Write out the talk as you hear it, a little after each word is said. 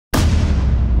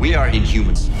We are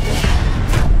Inhumans.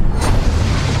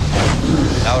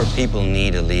 Our people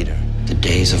need a leader. The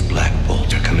days of Black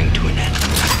Bolt are coming to an end.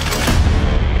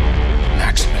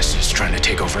 Maximus is trying to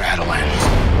take over Adelan.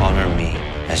 Honor me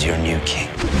as your new king.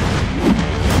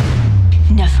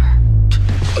 Never.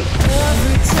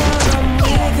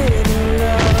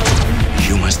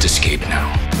 You must escape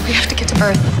now. We have to get to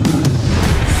Earth.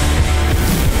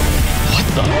 What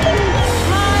the?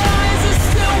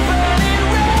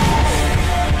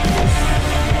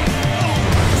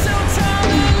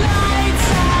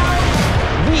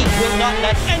 We will not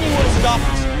let anyone stop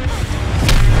us.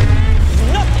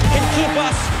 Nothing can keep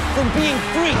us from being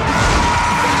free.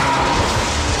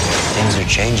 Things are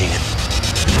changing,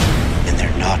 and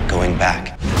they're not going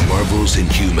back. Marvel's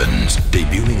Inhumans,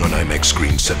 debuting on IMAX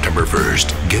screens September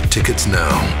 1st. Get tickets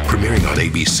now. Premiering on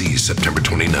ABC September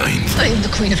 29th. I am the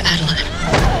Queen of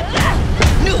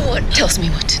Adelan. No one tells me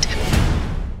what to do.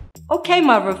 Okay,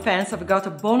 Marvel fans, I've got a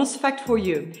bonus fact for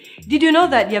you. Did you know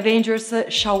that the Avengers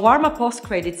shawarma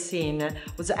post-credit scene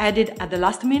was added at the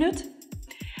last minute?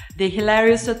 The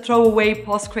hilarious throwaway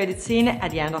post-credit scene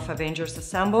at the end of Avengers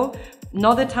Assemble,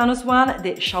 not the Thanos one,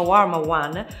 the shawarma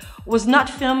one, was not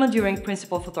filmed during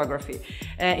principal photography.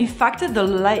 In fact, the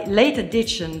late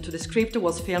addition to the script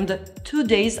was filmed 2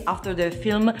 days after the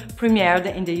film premiered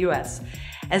in the US,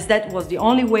 as that was the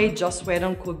only way Joss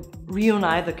Whedon could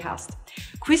reunite the cast.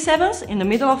 Chris Evans, in the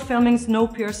middle of filming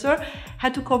Snowpiercer,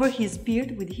 had to cover his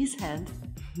beard with his hand.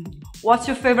 What's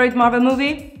your favorite Marvel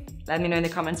movie? Let me know in the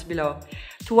comments below.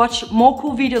 To watch more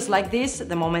cool videos like this,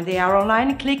 the moment they are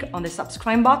online, click on the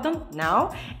subscribe button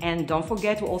now, and don't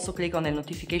forget to also click on the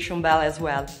notification bell as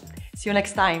well. See you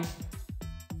next time!